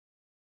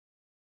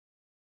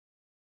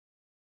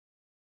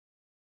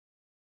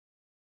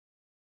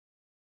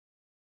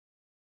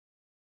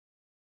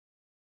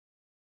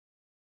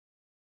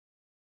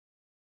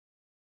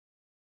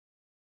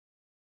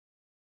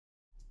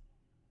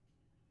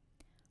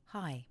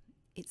Hi,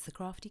 it's the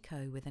Crafty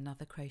Co with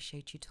another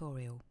crochet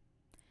tutorial.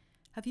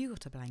 Have you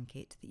got a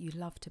blanket that you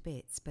love to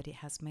bits but it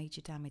has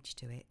major damage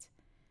to it?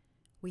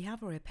 We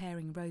have a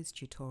repairing rows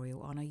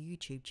tutorial on our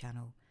YouTube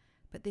channel,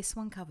 but this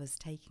one covers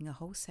taking a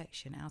whole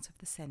section out of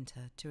the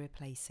centre to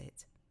replace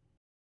it.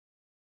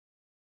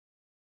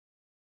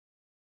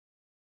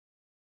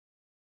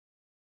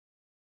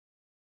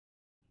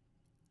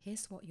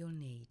 Here's what you'll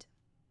need.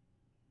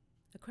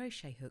 A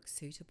crochet hook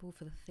suitable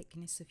for the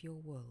thickness of your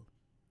wool.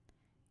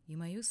 You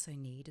may also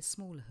need a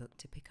smaller hook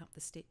to pick up the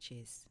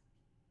stitches.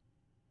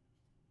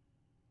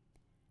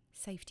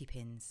 Safety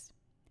pins.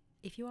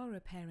 If you are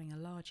repairing a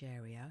large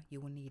area,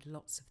 you will need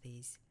lots of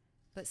these,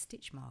 but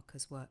stitch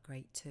markers work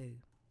great too.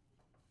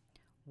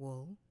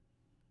 Wool,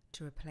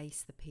 to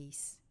replace the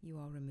piece you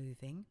are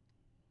removing.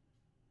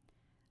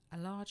 A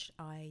large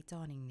eye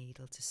darning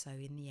needle to sew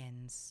in the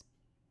ends.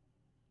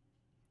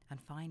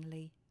 And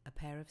finally, a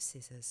pair of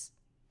scissors.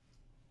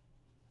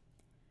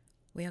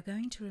 We are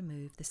going to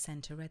remove the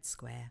centre red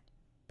square,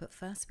 but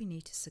first we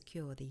need to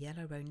secure the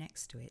yellow row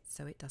next to it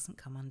so it doesn't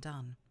come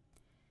undone.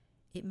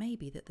 It may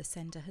be that the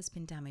centre has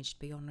been damaged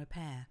beyond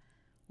repair,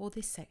 or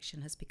this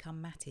section has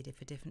become matted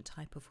if a different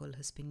type of wool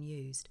has been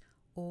used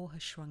or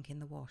has shrunk in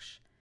the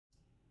wash.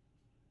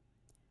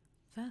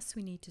 First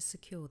we need to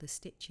secure the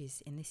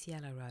stitches in this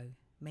yellow row,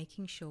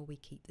 making sure we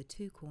keep the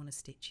two corner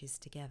stitches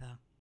together.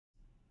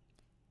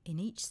 In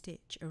each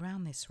stitch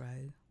around this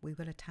row, we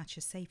will attach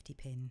a safety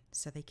pin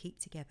so they keep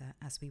together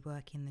as we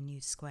work in the new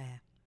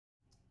square.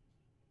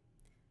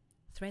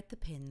 Thread the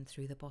pin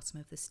through the bottom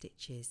of the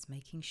stitches,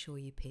 making sure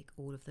you pick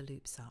all of the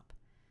loops up.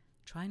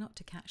 Try not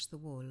to catch the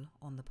wool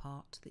on the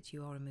part that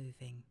you are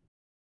removing.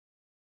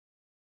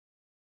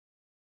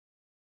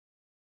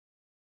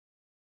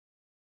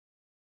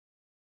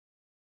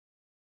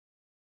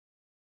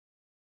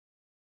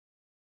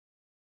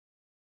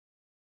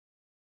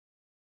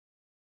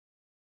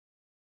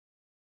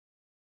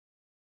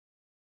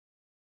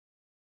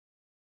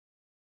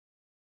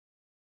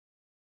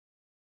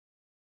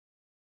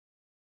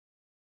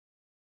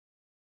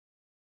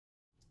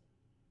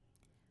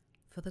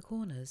 For the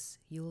corners,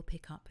 you will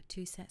pick up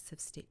 2 sets of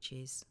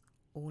stitches,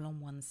 all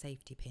on one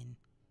safety pin.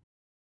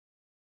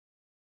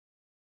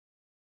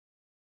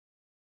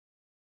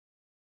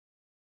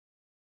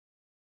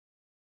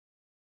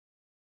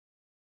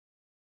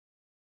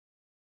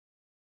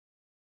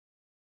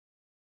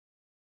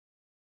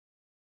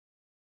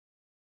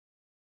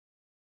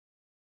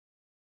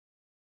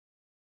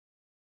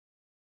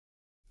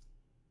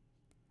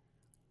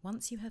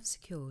 Once you have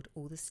secured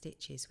all the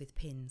stitches with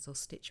pins or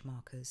stitch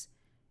markers,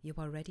 you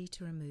are ready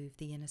to remove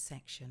the inner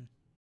section.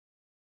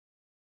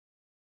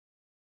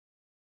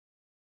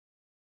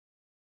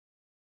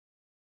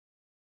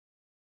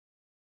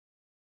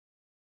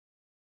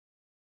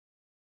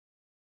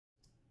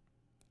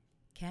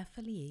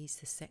 Carefully ease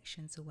the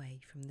sections away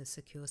from the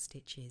secure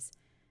stitches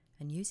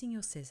and using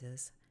your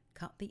scissors,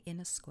 cut the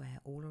inner square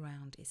all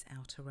around its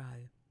outer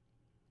row.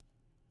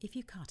 If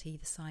you cut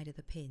either side of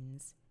the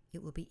pins,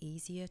 it will be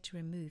easier to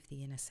remove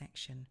the inner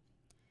section.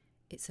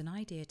 It's an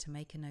idea to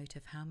make a note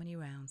of how many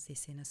rounds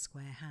this inner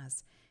square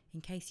has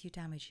in case you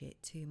damage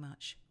it too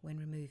much when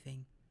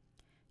removing.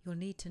 You'll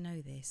need to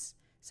know this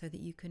so that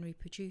you can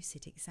reproduce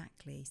it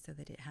exactly so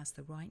that it has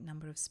the right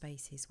number of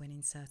spaces when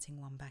inserting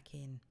one back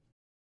in.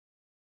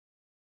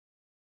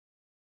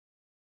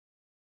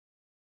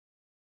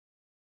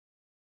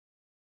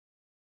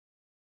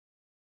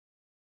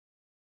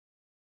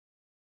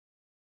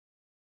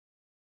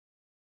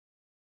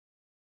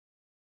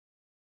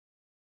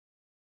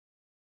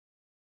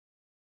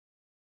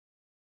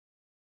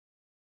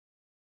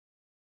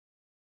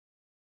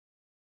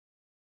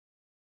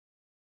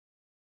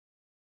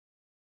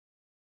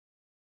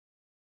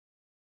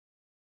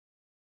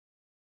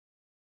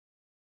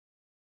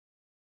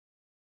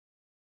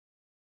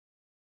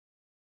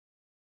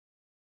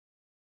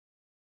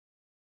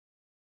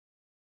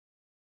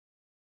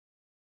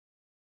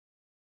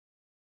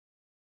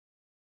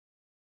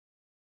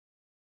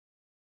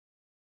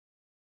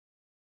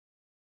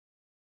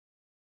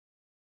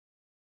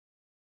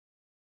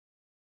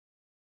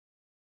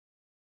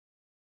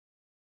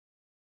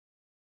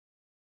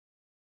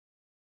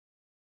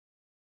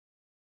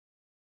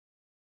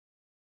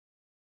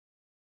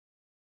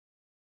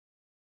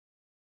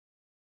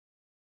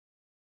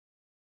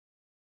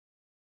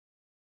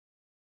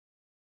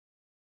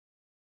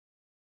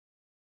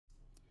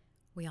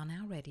 We are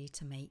now ready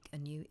to make a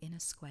new inner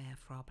square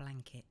for our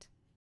blanket.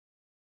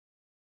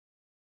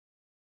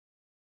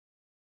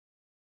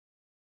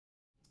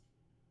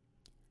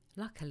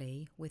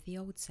 Luckily, with the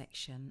old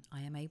section,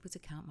 I am able to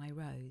count my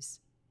rows,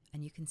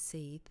 and you can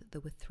see that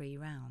there were 3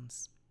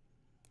 rounds.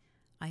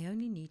 I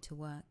only need to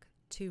work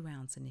 2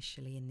 rounds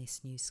initially in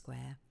this new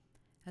square,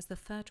 as the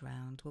 3rd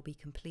round will be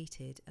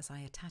completed as I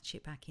attach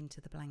it back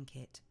into the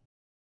blanket.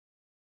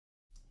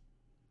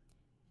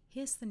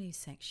 Here's the new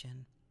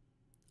section.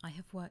 I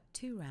have worked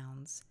 2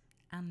 rounds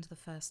and the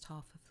first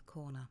half of the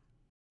corner.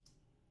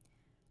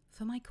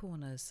 For my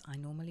corners, I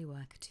normally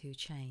work a 2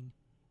 chain.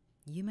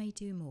 You may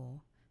do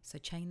more, so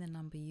chain the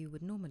number you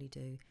would normally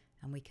do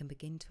and we can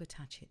begin to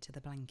attach it to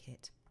the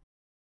blanket.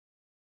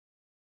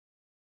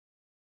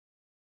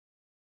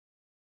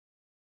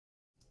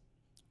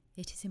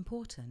 It is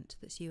important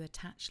that you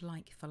attach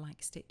like for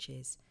like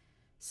stitches,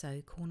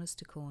 so corners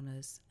to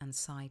corners and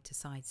side to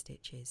side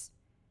stitches.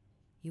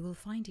 You will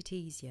find it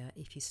easier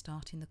if you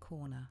start in the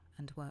corner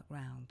and work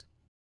round.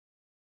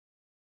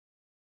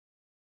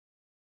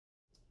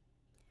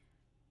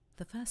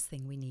 The first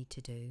thing we need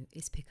to do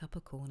is pick up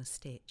a corner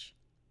stitch.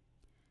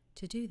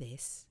 To do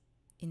this,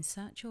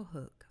 insert your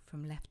hook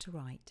from left to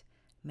right,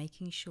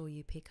 making sure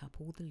you pick up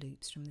all the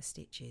loops from the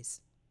stitches.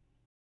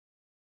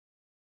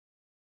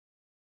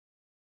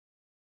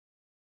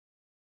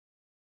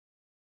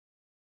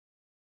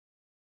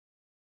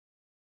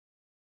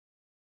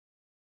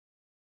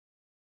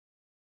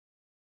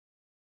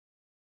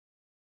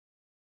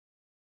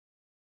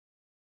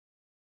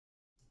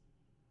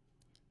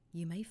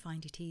 You may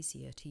find it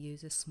easier to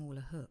use a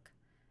smaller hook.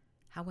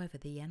 However,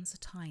 the ends are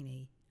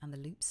tiny and the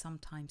loop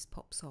sometimes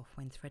pops off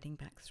when threading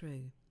back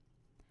through.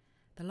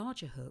 The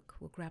larger hook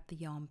will grab the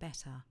yarn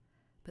better,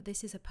 but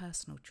this is a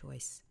personal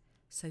choice,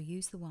 so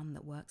use the one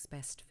that works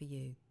best for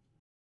you.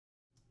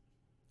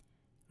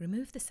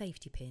 Remove the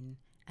safety pin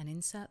and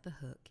insert the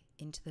hook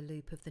into the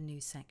loop of the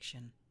new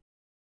section.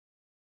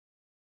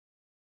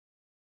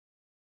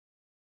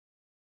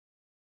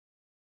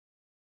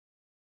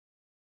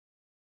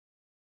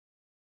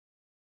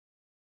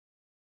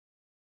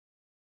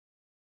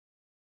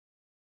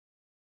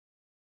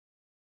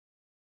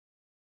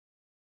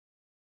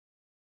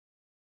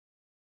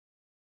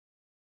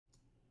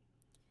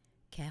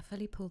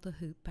 Carefully pull the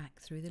hoop back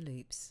through the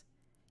loops.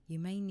 You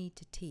may need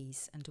to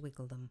tease and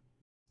wiggle them.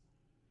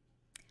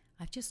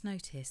 I've just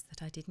noticed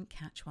that I didn't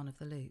catch one of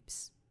the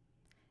loops.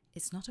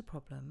 It's not a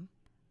problem,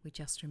 we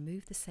just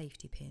remove the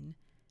safety pin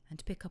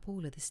and pick up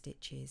all of the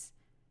stitches,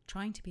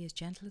 trying to be as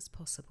gentle as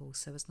possible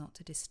so as not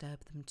to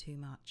disturb them too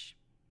much.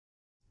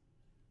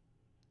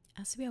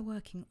 As we are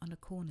working on a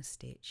corner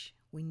stitch,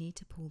 we need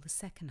to pull the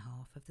second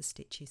half of the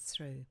stitches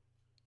through.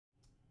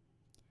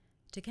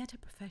 To get a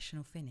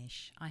professional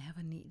finish, I have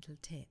a neat little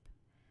tip.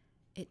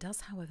 It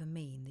does, however,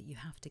 mean that you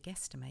have to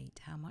guesstimate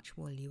how much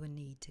wool you will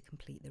need to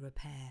complete the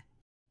repair.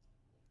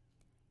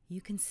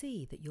 You can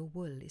see that your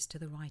wool is to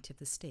the right of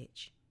the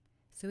stitch,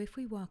 so if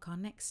we work our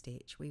next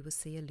stitch we will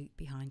see a loop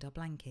behind our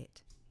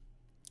blanket.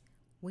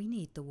 We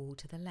need the wool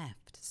to the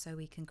left so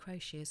we can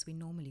crochet as we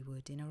normally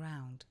would in a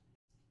round.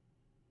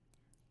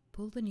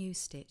 Pull the new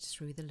stitch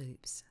through the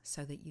loops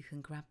so that you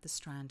can grab the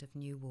strand of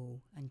new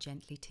wool and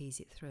gently tease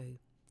it through.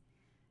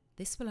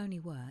 This will only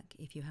work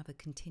if you have a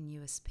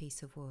continuous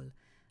piece of wool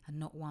and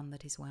not one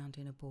that is wound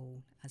in a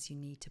ball, as you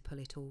need to pull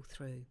it all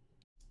through.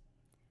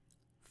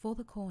 For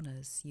the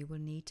corners, you will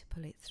need to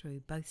pull it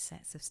through both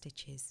sets of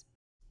stitches.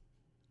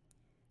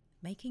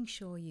 Making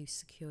sure you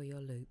secure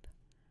your loop,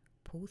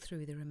 pull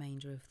through the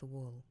remainder of the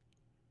wool.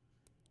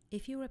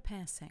 If your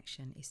repair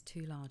section is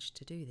too large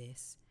to do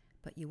this,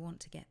 but you want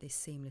to get this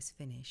seamless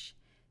finish,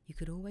 you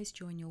could always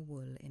join your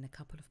wool in a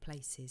couple of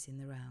places in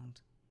the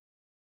round.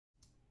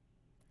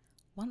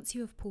 Once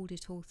you have pulled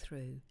it all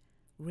through,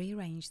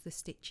 rearrange the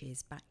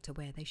stitches back to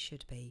where they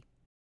should be.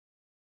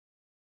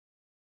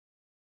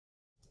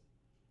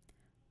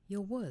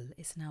 Your wool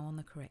is now on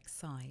the correct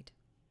side,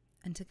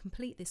 and to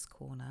complete this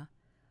corner,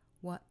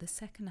 work the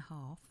second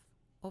half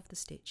of the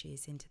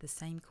stitches into the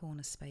same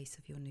corner space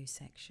of your new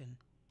section.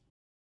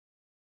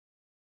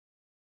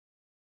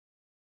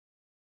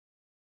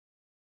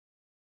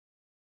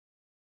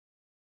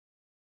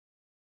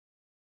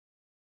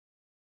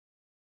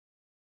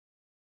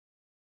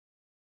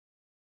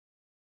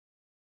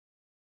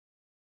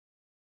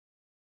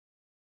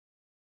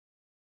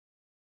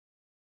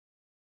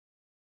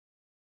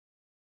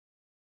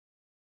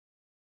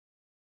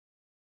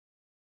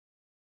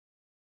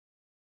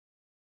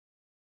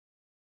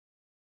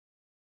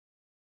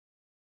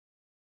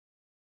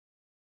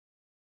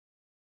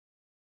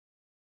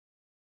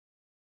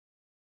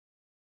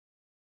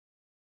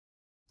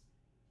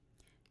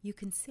 You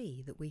can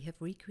see that we have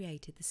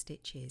recreated the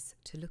stitches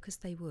to look as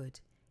they would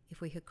if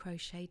we had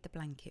crocheted the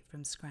blanket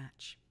from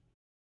scratch.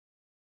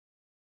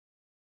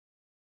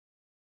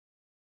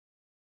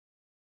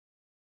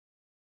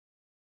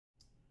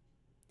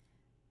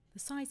 The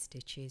side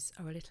stitches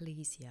are a little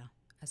easier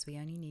as we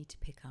only need to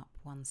pick up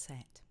one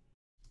set.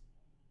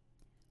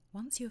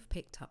 Once you have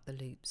picked up the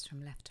loops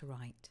from left to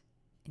right,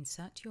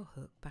 insert your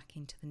hook back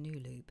into the new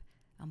loop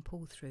and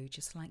pull through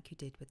just like you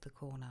did with the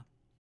corner.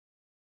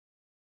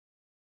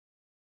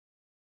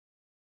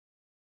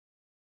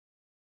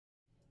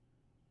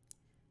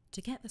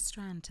 To get the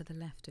strand to the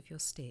left of your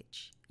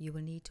stitch, you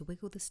will need to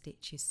wiggle the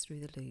stitches through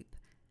the loop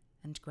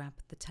and grab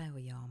the tail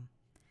yarn.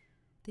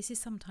 This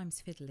is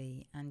sometimes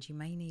fiddly and you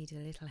may need a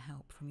little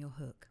help from your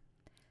hook.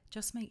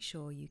 Just make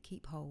sure you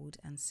keep hold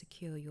and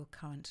secure your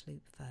current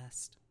loop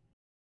first.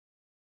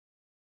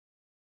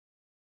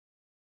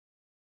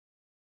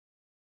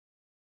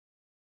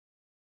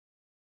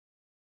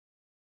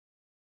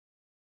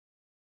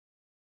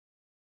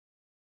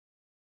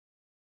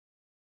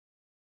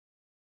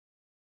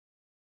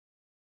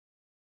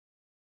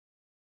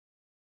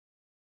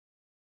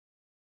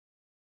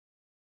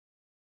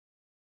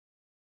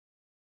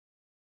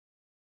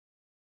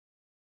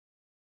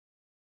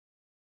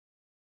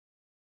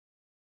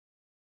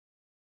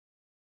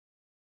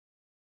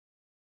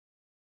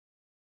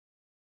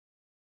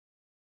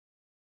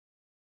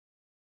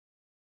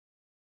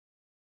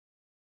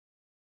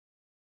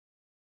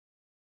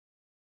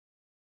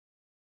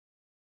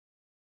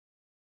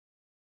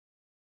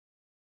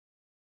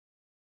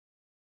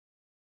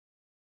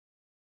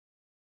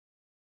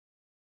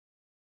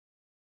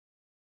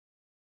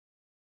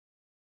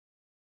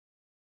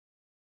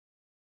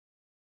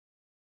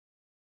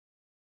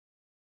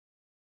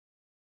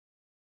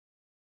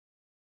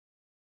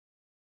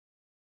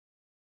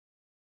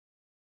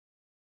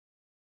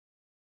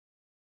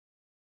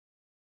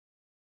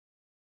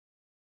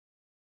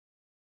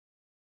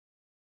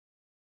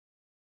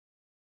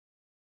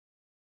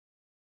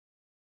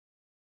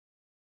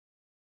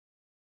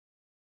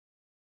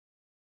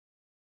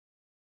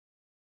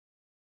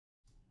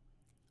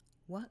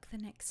 Work the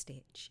next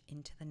stitch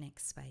into the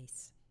next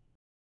space.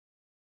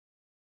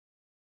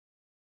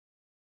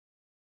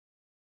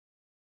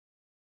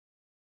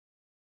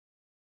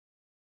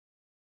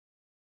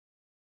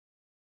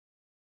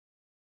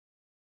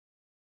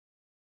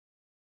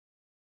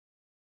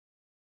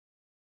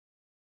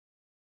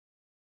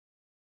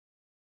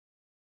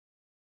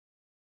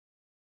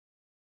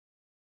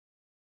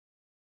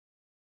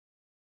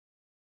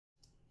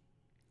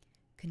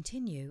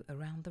 Continue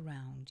around the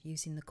round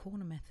using the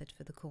corner method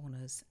for the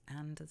corners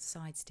and the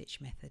side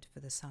stitch method for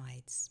the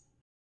sides.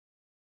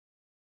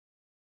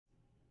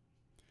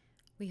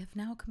 We have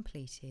now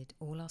completed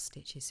all our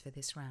stitches for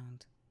this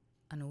round,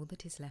 and all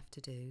that is left to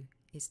do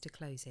is to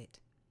close it.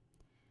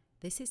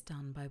 This is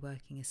done by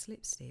working a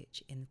slip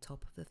stitch in the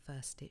top of the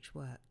first stitch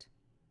worked.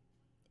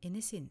 In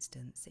this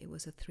instance it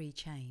was a 3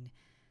 chain,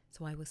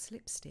 so I will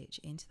slip stitch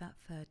into that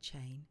third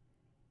chain,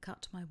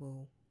 cut my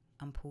wool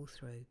and pull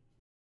through.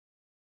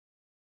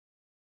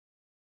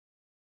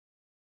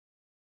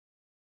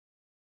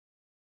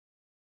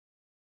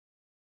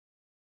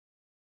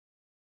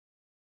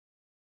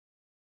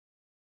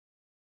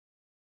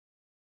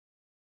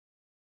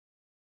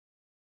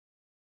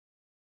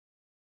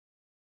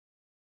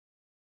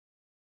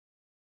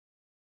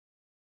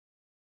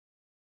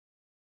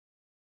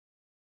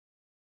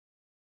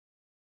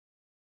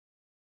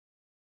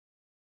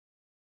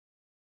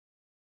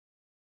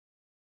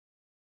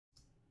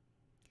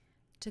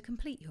 To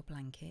complete your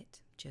blanket,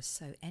 just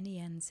sew any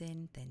ends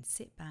in, then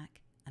sit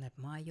back and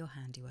admire your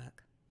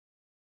handiwork.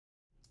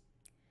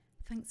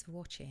 Thanks for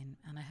watching,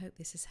 and I hope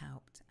this has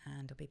helped,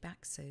 and I'll be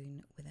back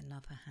soon with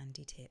another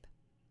handy tip.